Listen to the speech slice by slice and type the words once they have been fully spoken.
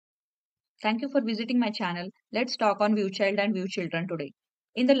Thank you for visiting my channel. Let's talk on ViewChild and ViewChildren today.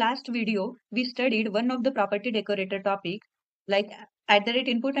 In the last video, we studied one of the property decorator topic like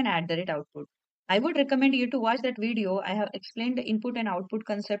 @input and @output. I would recommend you to watch that video. I have explained the input and output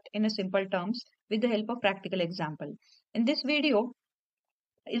concept in a simple terms with the help of practical example. In this video,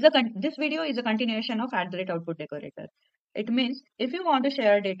 this video is a continuation of @output decorator. It means if you want to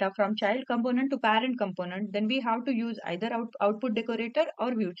share data from child component to parent component, then we have to use either output decorator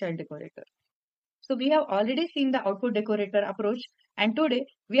or ViewChild decorator. So we have already seen the output decorator approach, and today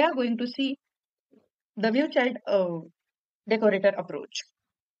we are going to see the ViewChild decorator approach.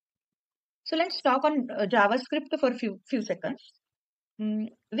 So let's talk on JavaScript for few seconds.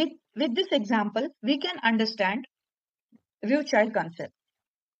 With this example, we can understand ViewChild concept.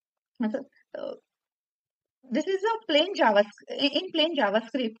 This is a plain JavaScript. In plain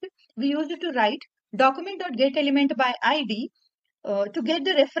JavaScript, we use it to write document.getElement by ID to get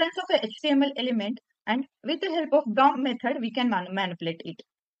the reference of a HTML element, and with the help of DOM method, we can manipulate it.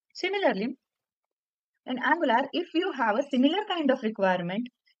 Similarly, in Angular, if you have a similar kind of requirement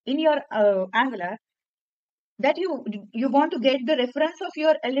in your Angular, that you want to get the reference of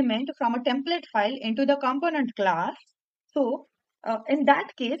your element from a template file into the component class. So in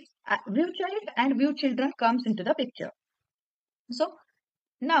that case, ViewChild and ViewChildren comes into the picture. So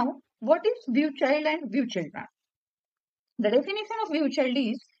now, what is ViewChild and ViewChildren? The definition of ViewChild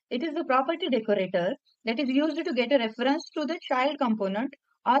is it is a property decorator that is used to get a reference to the child component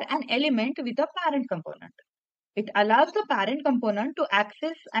or an element with a parent component. It allows the parent component to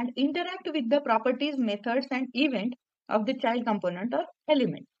access and interact with the properties, methods, and event of the child component or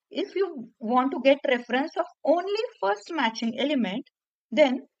element. If you want to get reference of only first matching element,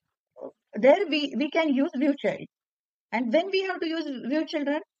 then there we can use ViewChild. And when we have to use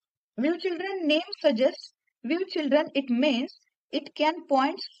ViewChildren, ViewChildren name suggests ViewChildren, it means it can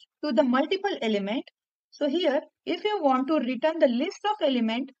point to the multiple element. So here, if you want to return the list of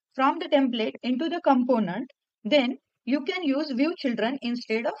element from the template into the component, then you can use ViewChildren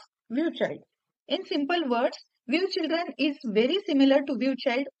instead of ViewChild. In simple words, ViewChildren is very similar to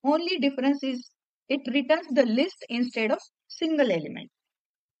ViewChild. Only difference is it returns the list instead of single element.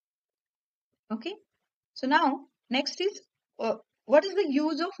 Okay. So now next is what is the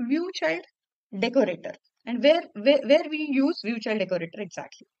use of ViewChild decorator, and where we use ViewChild decorator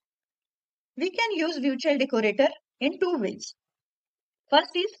exactly. We can use ViewChild decorator in two ways.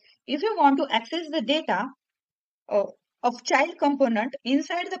 First is if you want to access the data of child component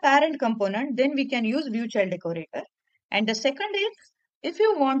inside the parent component, then we can use ViewChild decorator. And the second is if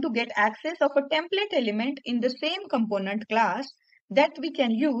you want to get access of a template element in the same component class, that we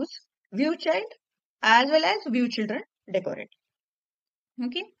can use ViewChild as well as ViewChildren decorator.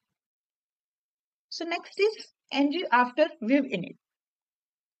 Okay. So next is ngAfterViewInit.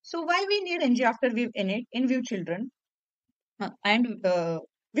 So why we need ngAfterViewInit in ViewChildren and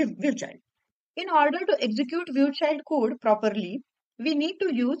ViewChild? In order to execute ViewChild code properly, we need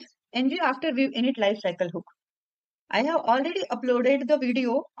to use ngAfterViewInit lifecycle hook. I have already uploaded the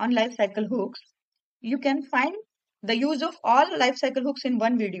video on lifecycle hooks. You can find the use of all lifecycle hooks in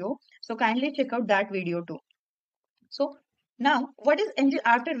one video. So kindly check out that video too. So now, what is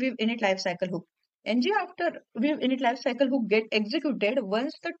ngAfterViewInit lifecycle hook? ngAfterViewInit lifecycle hook get executed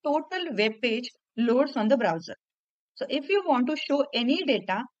once the total web page loads on the browser. So if you want to show any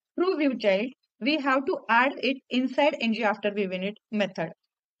data through ViewChild, we have to add it inside ngAfterViewInit method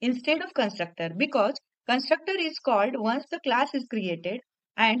instead of constructor, because constructor is called once the class is created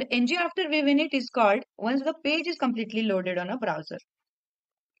and ngAfterViewInit is called once the page is completely loaded on a browser.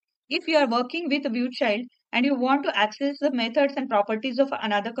 If you are working with ViewChild and you want to access the methods and properties of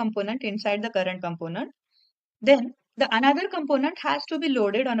another component inside the current component, then the another component has to be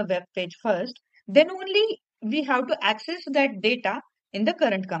loaded on a web page first. Then only we have to access that data in the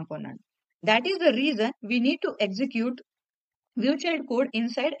current component. That is the reason we need to execute ViewChild code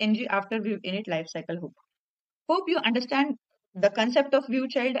inside ngAfterViewInit lifecycle hook. Hope you understand the concept of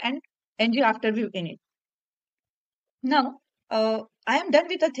ViewChild and ngAfterViewInit. Now, I am done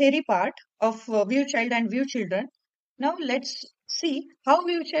with the theory part of ViewChild and ViewChildren. Now let's see how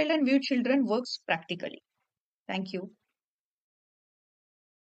ViewChild and ViewChildren works practically. Thank you.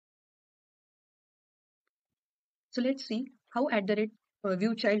 So let's see how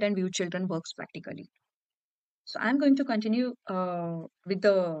ViewChild and ViewChildren works practically. So I'm going to continue with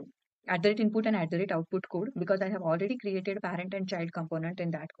the @input and @output code, because I have already created parent and child component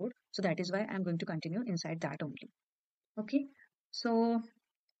in that code. So that is why I'm going to continue inside that only. Okay. So,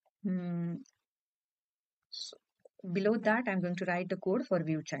 so below that, I'm going to write the code for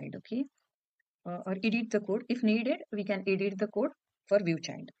ViewChild. Okay. Or edit the code. If needed, we can edit the code for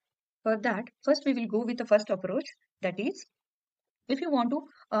ViewChild. For that, first we will go with the first approach, that is, if you want to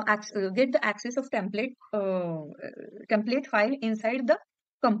get the access of template file inside the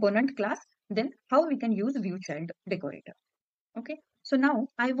component class, then how we can use ViewChild decorator. Okay, so now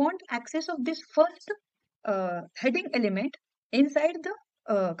I want access of this first heading element inside the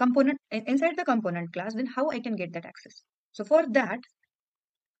component class. Then how I can get that access? So for that,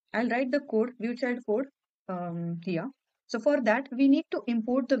 I'll write the code, ViewChild code here. So for that, we need to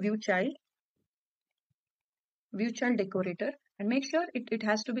import the ViewChild decorator, and make sure it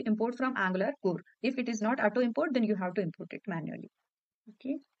has to be import from Angular core. If it is not auto import, then you have to import it manually.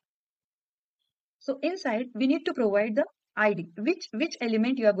 Okay. So inside we need to provide the ID, which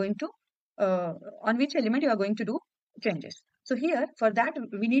element you are going to on which element you are going to do changes. So here for that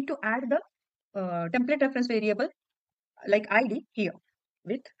we need to add the template reference variable like ID here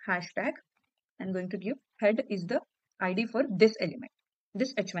with hashtag. I'm going to give head is the ID for this element,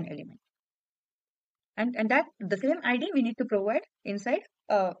 this h1 element. And that the same ID we need to provide inside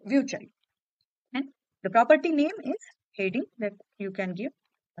ViewChild. And the property name is heading, that you can give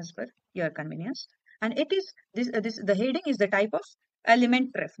as per your convenience. And it is the heading is the type of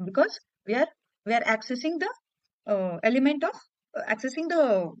element ref, because we are accessing the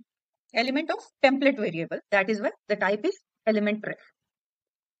element of template variable. That is why the type is element ref.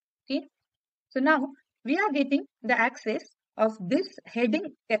 Okay. So now we are getting the access of this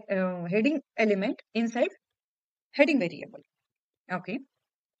heading element inside heading variable. Okay.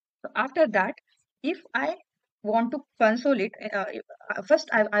 So after that, if I want to console it,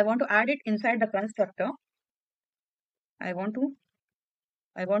 first I want to add it inside the constructor. I want to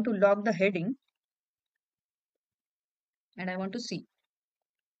log the heading, and I want to see.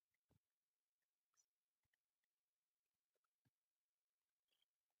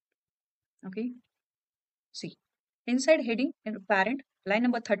 Okay. See, inside heading in parent line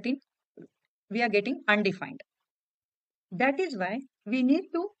number 13, we are getting undefined. That is why we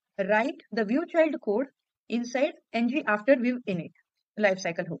need to write the ViewChild code inside ngAfterViewInit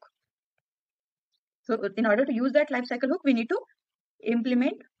lifecycle hook. So in order to use that lifecycle hook, we need to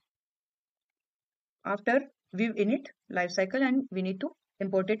implement after ViewInit lifecycle, and we need to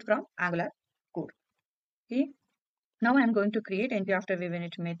import it from Angular code. Okay. Now I'm going to create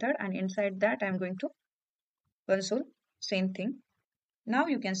ngAfterViewInit method, and inside that I'm going to console same thing. Now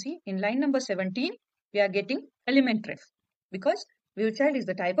you can see in line number 17 we are getting element ref, because ViewChild is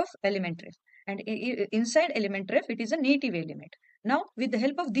the type of element ref, and inside element ref it is a native element. Now with the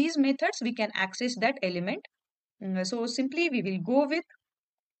help of these methods we can access that element. So simply we will go with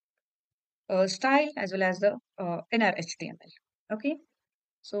style as well as the inner HTML. Okay.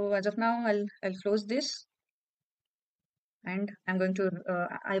 So as of now I'll close this, and I'm going to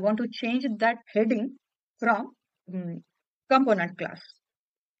I want to change that heading from component class.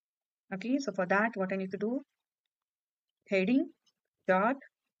 Okay, so for that what I need to do, heading dot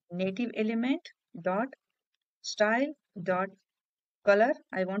native element dot style dot color.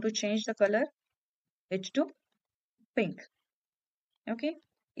 I want to change the color H to pink. Okay,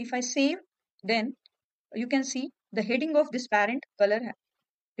 if I save, then you can see the heading of this parent color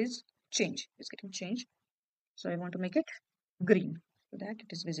is getting changed. So I want to make it green so that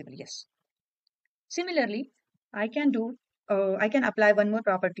it is visible. Yes. Similarly, I can apply one more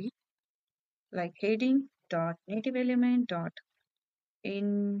property like heading dot native element dot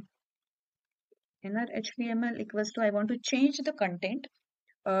inner HTML equals to, I want to change the content.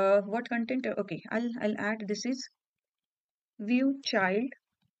 What content? Okay, I'll add, this is ViewChild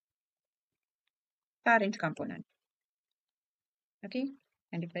parent component. Okay,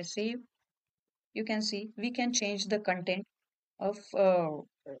 and if I save, you can see we can change the content of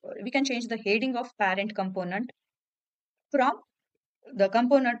we can change the heading of parent component from the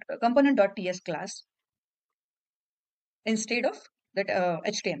component.ts class instead of that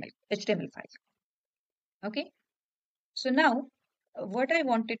HTML file. Okay, so now what I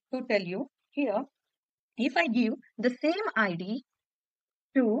wanted to tell you here, if I give the same ID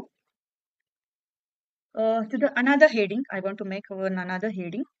to the another heading, I want to make another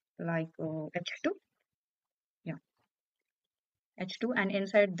heading like H2. Yeah, H2, and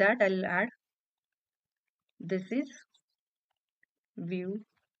inside that I'll add, this is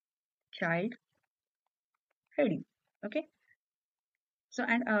ViewChild heading. Okay, so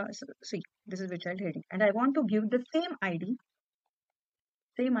and see, this is ViewChild heading, and I want to give the same ID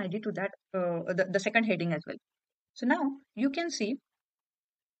to that the second heading as well. So now you can see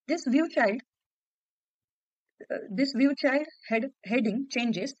this ViewChild heading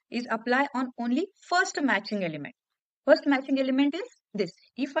changes is apply on only first matching element. First matching element is this.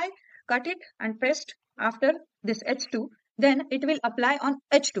 If I cut it and pressed after this H2, then it will apply on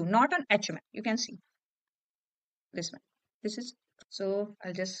H2, not on H1. You can see this one. This is so.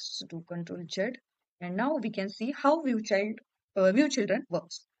 I'll just do Control Z, and now we can see how ViewChildren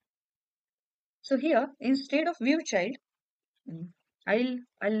works. So here, instead of ViewChild, I'll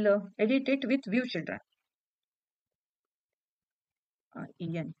edit it with ViewChildren.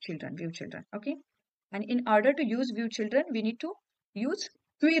 Children, ViewChildren. Okay. And in order to use ViewChildren, we need to use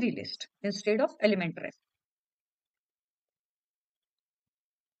query list instead of element ref.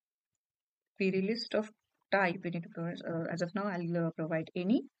 Query list of type we need to provide. As of now, I'll provide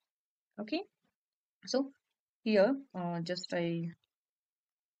any. Okay. So here, just I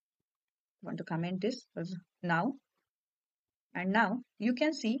want to comment this as now. And now you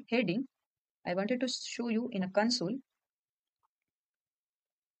can see heading. I wanted to show you in a console.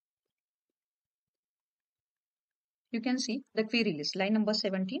 You can see the query list, line number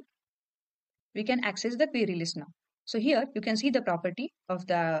 17. We can access the query list now. So here you can see the property of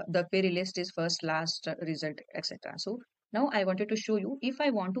the query list is first, last, result, etc. So now I wanted to show you if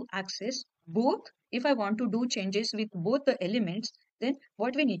I want to access both, if I want to do changes with both the elements, then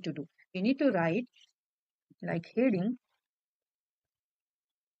what we need to do? We need to write like heading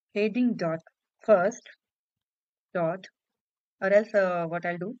dot first dot, or else what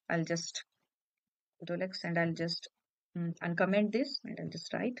I'll do, I'll just Control X and I'll just uncomment this and I'll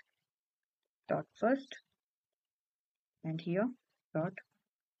just write dot first and here dot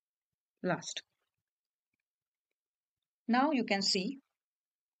last. Now you can see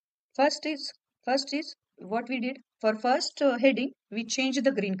first is what we did for first heading, we changed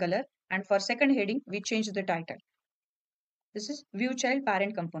the green color, and for second heading we changed the title. This is view child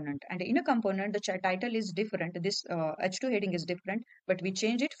parent component, and in a component the title is different. This H2 heading is different, but we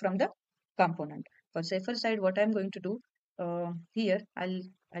change it from the component. For safer side, what I'm going to do here,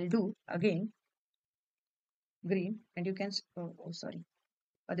 I'll do again green, and you can sorry,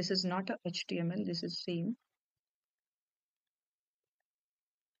 this is not a HTML, this is same.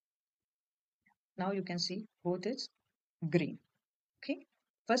 Now you can see both is green. Okay,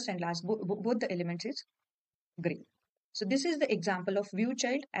 first and last both the elements is green. So this is the example of view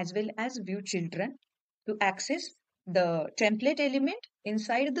child as well as view children to access the template element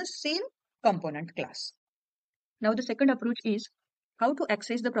inside the same component class. Now the second approach is how to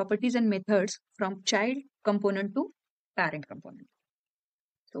access the properties and methods from child component to parent component.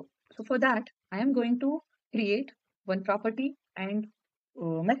 So for that, I am going to create one property and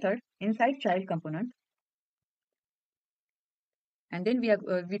method inside child component, and then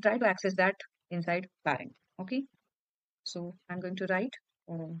we try to access that inside parent. Okay, so I'm going to write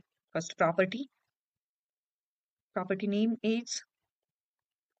first property name is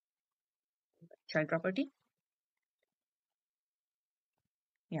child property,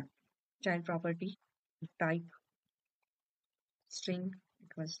 child property type string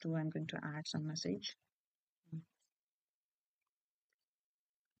equals to, I'm going to add some message.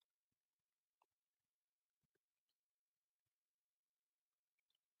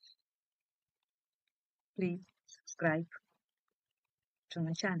 Please subscribe to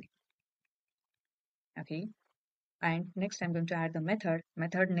my channel. Okay, and next I'm going to add the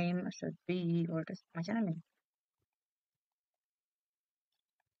method name should be what is my channel name,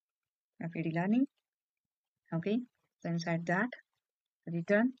 FED learning. Okay, so inside that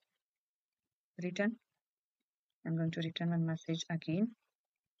return I'm going to return one message again.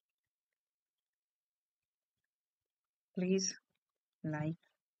 Please like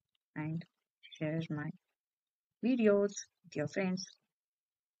and share my videos with your friends.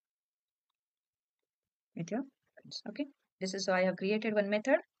 Okay, this is how I have created one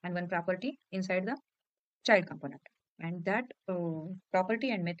method and one property inside the child component, and that property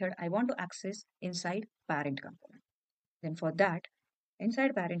and method I want to access inside parent component. Then for that,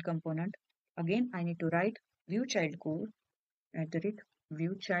 inside parent component, again I need to write view child code at the rate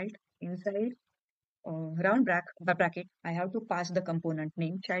view child. Inside round bracket, I have to pass the component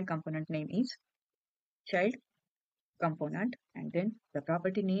name. Child component name is child component, and then the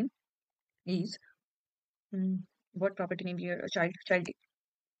property name is what property name here? Child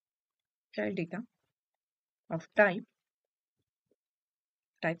data of type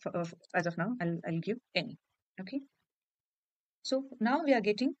of, as of now I'll give any. Okay, so now we are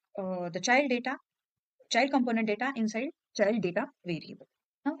getting the child component data inside child data variable.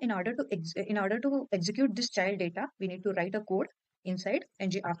 Now in order to execute this child data, we need to write a code inside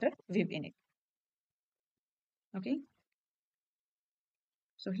ngAfterViewInit. Okay,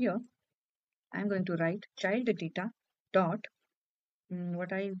 so here I'm going to write child data dot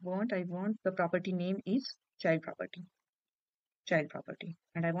what I want the property name is child child property,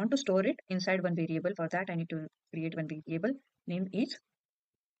 and I want to store it inside one variable. For that, I need to create one variable. Name is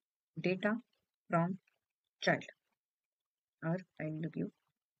data from child, or I will give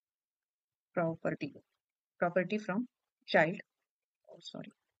property from child. Oh,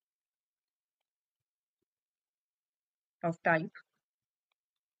 sorry, of type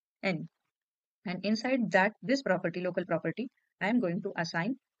n. And inside that, this property, local property, I am going to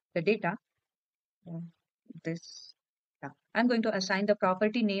assign the data. This, yeah, I'm going to assign the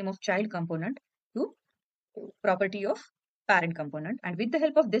property name of child component to property of parent component, and with the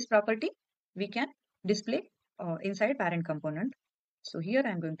help of this property we can display inside parent component. So here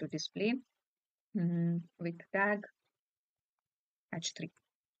I'm going to display with tag h3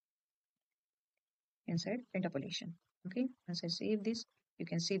 inside interpolation. Okay, once I save this, you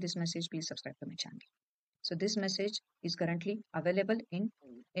can see this message, please subscribe to my channel. So this message is currently available in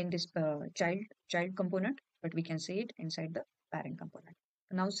this child component, but we can see it inside the parent component.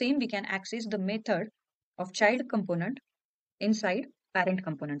 Now same, we can access the method of child component inside parent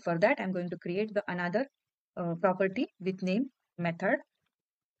component. For that, I'm going to create the another property with name method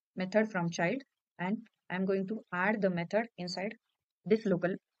from child, and I'm going to add the method inside this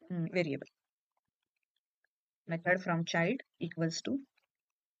local variable. Method from child equals to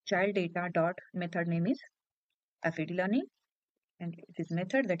child data dot method name is FED learning, and it is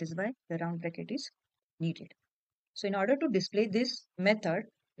method, that is why the round bracket is needed. So in order to display this method,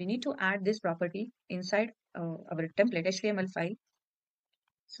 we need to add this property inside our template HTML file.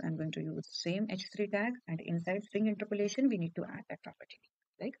 So I'm going to use same h3 tag, and inside string interpolation, we need to add that property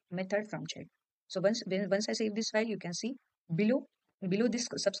like method from child. So once I save this file, you can see below this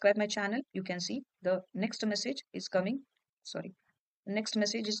subscribe my channel, you can see the next message is coming. Sorry, next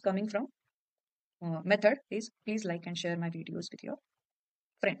message is coming from method is please like and share my videos with your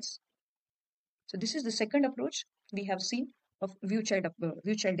friends. So this is the second approach we have seen of ViewChild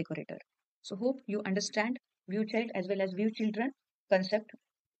decorator. So hope you understand ViewChild as well as ViewChildren concept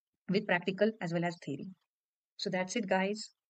with practical as well as theory. So that's it, guys.